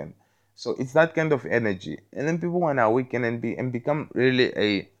awaken. So it's that kind of energy, and then people want to awaken and become really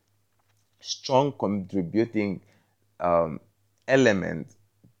a strong contributing um, element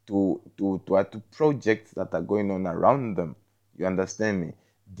to projects that are going on around them. You understand me?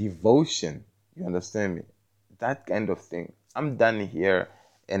 Devotion. You understand me? That kind of thing. I'm done here,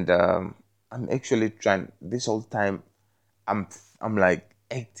 and I'm actually trying this whole time. I'm I'm like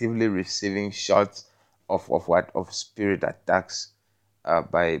actively receiving shots of spirit attacks,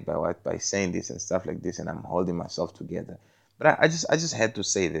 by saying this and stuff like this, and I'm holding myself together. But I just had to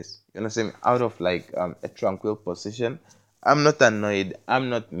say this. You understand me? Out of like a tranquil position. I'm not annoyed. I'm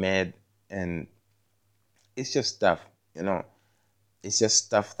not mad, and it's just stuff. You know, it's just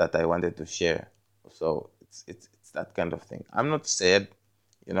stuff that I wanted to share. So it's that kind of thing. I'm not sad.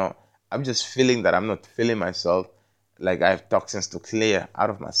 You know, I'm just feeling that I'm not feeling myself. Like I have toxins to clear out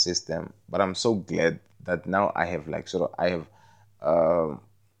of my system. But I'm so glad that now I have like sort of I have um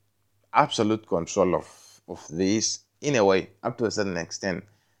absolute control of these in a way up to a certain extent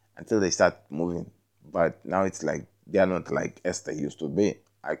until they start moving. But now it's like they are not like as they used to be.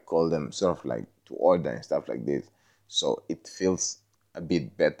 I call them sort of like to order and stuff like this. So it feels a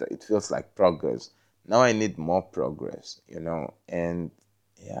bit better. It feels like progress. Now I need more progress. And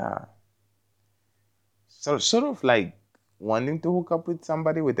yeah, so sort of like wanting to hook up with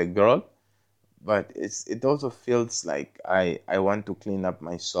somebody, with a girl, but it also feels like I want to clean up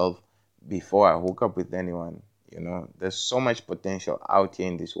myself before I hook up with anyone. There's so much potential out here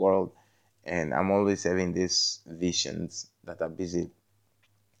in this world, and I'm always having these visions that are busy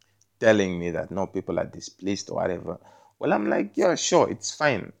telling me that no, people are displeased or whatever. Well, I'm like, yeah, sure, it's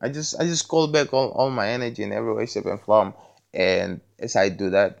fine. I just call back all my energy in every way, shape, and form. And as I do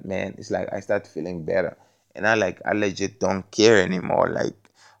that, man, it's like I start feeling better. And I legit don't care anymore, like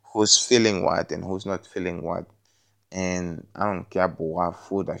who's feeling what and who's not feeling what. And I don't care about what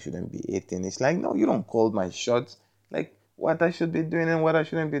food I shouldn't be eating. It's like, no, you don't call my shots. Like what I should be doing and what I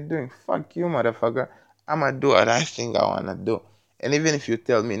shouldn't be doing. Fuck you, motherfucker. I'ma do what I think I wanna do. And even if you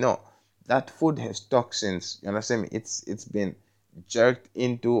tell me no, that food has toxins, you understand me? It's been jerked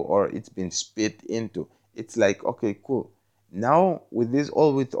into or it's been spit into. It's like, okay, cool. Now with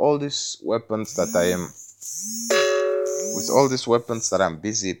all these weapons that I am with all these weapons that I'm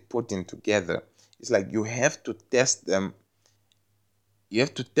busy putting together, it's like you have to test them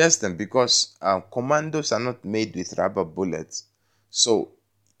because commandos are not made with rubber bullets. So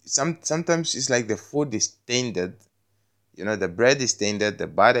sometimes it's like the food is tainted. The bread is tainted, the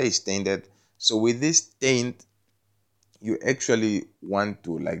butter is tainted. So with this taint, you actually want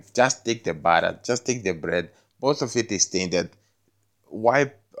to like just take the butter, just take the bread, both of it is tainted,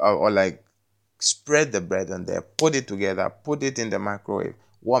 wipe or like spread the bread on there, put it together, put it in the microwave,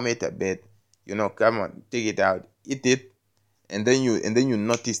 warm it a bit, come on, take it out, eat it, and then you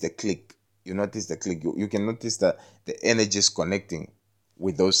notice the click. You can notice that the energies connecting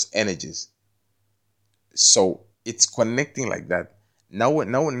with those energies. So it's connecting like that. Now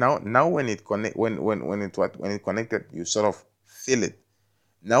when it connect when it connected, you sort of feel it.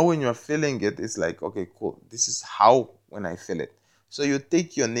 Now when you're feeling it, it's like, okay, cool, this is how when I feel it. So you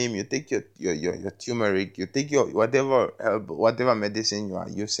take your name, you take your turmeric, you take your whatever whatever medicine you are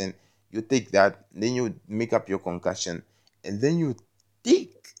using, you take that, then you make up your concussion, and then you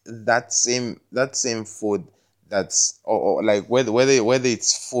take that same food, that's or like whether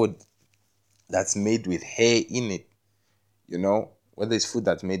it's food that's made with hair in it, whether it's food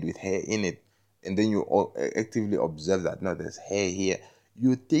that's made with hair in it, and then you actively observe that no, there's hair here.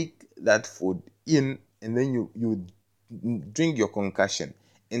 You take that food in, and then you drink your concussion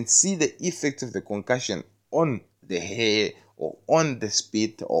and see the effect of the concussion on the hair, or on the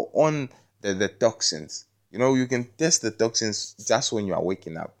spit, or on the toxins. You can test the toxins just when you are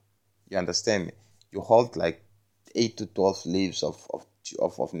waking up. You understand me? You hold like 8 to 12 leaves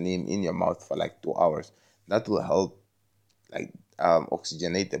of neem in your mouth for like 2 hours. That will help, like,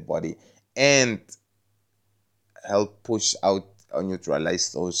 oxygenate the body and help push out or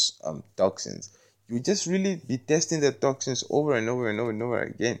neutralize those toxins. You just really be testing the toxins over and over and over and over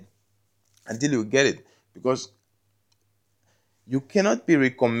again until you get it, because you cannot be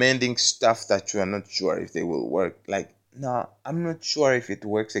recommending stuff that you are not sure if they will work. Like, no, I'm not sure if it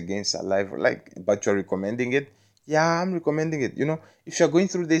works against saliva, like, but you're recommending it. Yeah, I'm recommending it. If you're going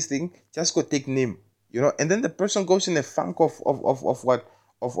through this thing, just go take neem. And then the person goes in a funk of what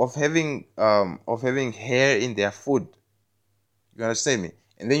of having hair in their food. You understand me?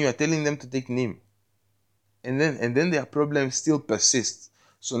 And then you are telling them to take neem, and then their problem still persists.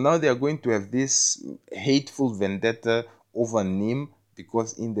 So now they are going to have this hateful vendetta over neem,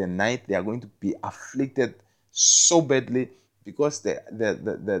 because in the night they are going to be afflicted so badly, because the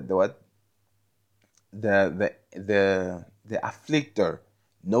what the afflictor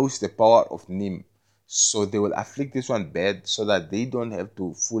knows the power of neem. So they will afflict this one bad, so that they don't have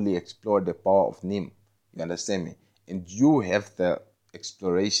to fully explore the power of neem. You understand me? And you have the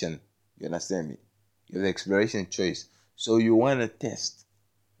exploration. You understand me? You have the exploration choice. So you want to test,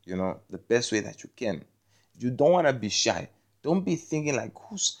 the best way that you can. You don't want to be shy. Don't be thinking like,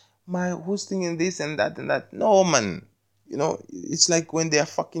 who's thinking this and that and that. No, man. It's like when they are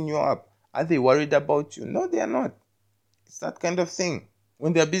fucking you up. Are they worried about you? No, they are not. It's that kind of thing.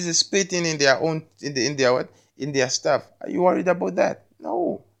 When they are busy spitting in their own in their what in their stuff, are you worried about that?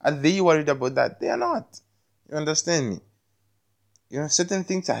 No. Are they worried about that? They are not. You understand me? Certain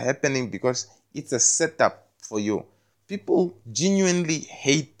things are happening because it's a setup for you. People genuinely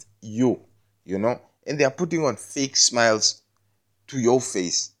hate you, and they are putting on fake smiles to your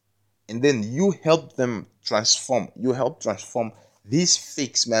face. And then you help them transform. You help transform these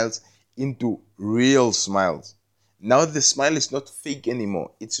fake smiles into real smiles. Now the smile is not fake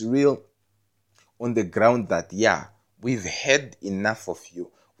anymore. It's real, on the ground that, yeah, we've had enough of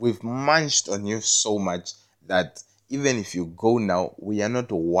you. We've munched on you so much that even if you go now, we are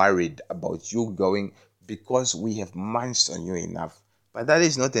not worried about you going, because we have munched on you enough. But that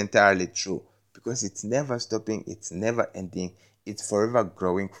is not entirely true, because it's never stopping, it's never ending, it's forever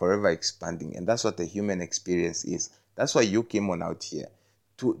growing, forever expanding. And that's what the human experience is. That's why you came on out here.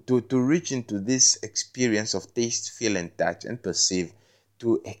 To reach into this experience of taste, feel, and touch, and perceive,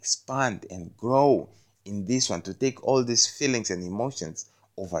 to expand and grow in this one, to take all these feelings and emotions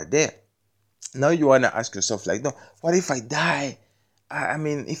over there. Now you want to ask yourself, like, no, what if I die? I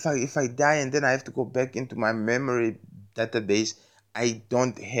mean, if I die and then I have to go back into my memory database, I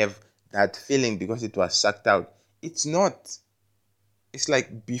don't have that feeling because it was sucked out. It's not. It's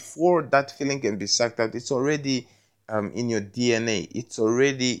like, before that feeling can be sucked out, it's already in your DNA. It's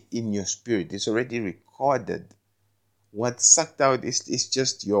already in your spirit. It's already recorded. What's sucked out is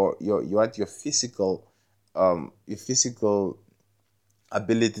just your physical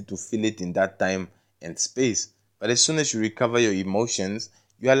ability to feel it in that time and space. But as soon as you recover your emotions,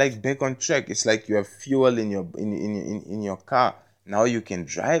 you are like back on track. It's like you have fuel in your car. Now you can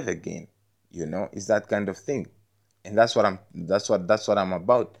drive again. It's that kind of thing. And that's what I'm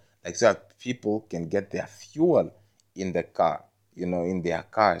about. Like, so that people can get their fuel in the car, in their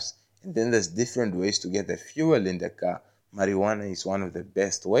cars. And then there's different ways to get the fuel in the car. Marijuana is one of the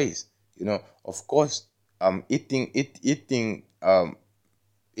best ways. Of course, eating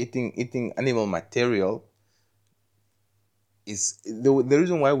animal material is the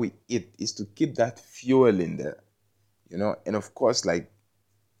reason why we eat, is to keep that fuel in there. And of course, like,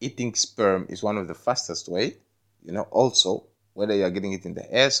 eating sperm is one of the fastest way. Also, whether you are getting it in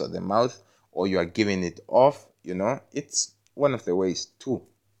the ass or the mouth, or you are giving it off, it's one of the ways too,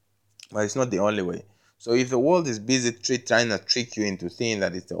 but it's not the only way. So if the world is busy trying to trick you into thinking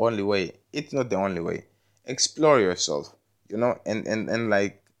that it's the only way, it's not the only way. Explore yourself, and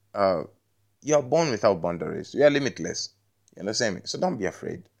like you're born without boundaries. You are limitless. You understand me? So don't be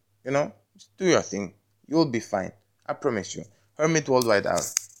afraid. Just do your thing. You'll be fine. I promise you. Hermit Worldwide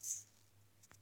out.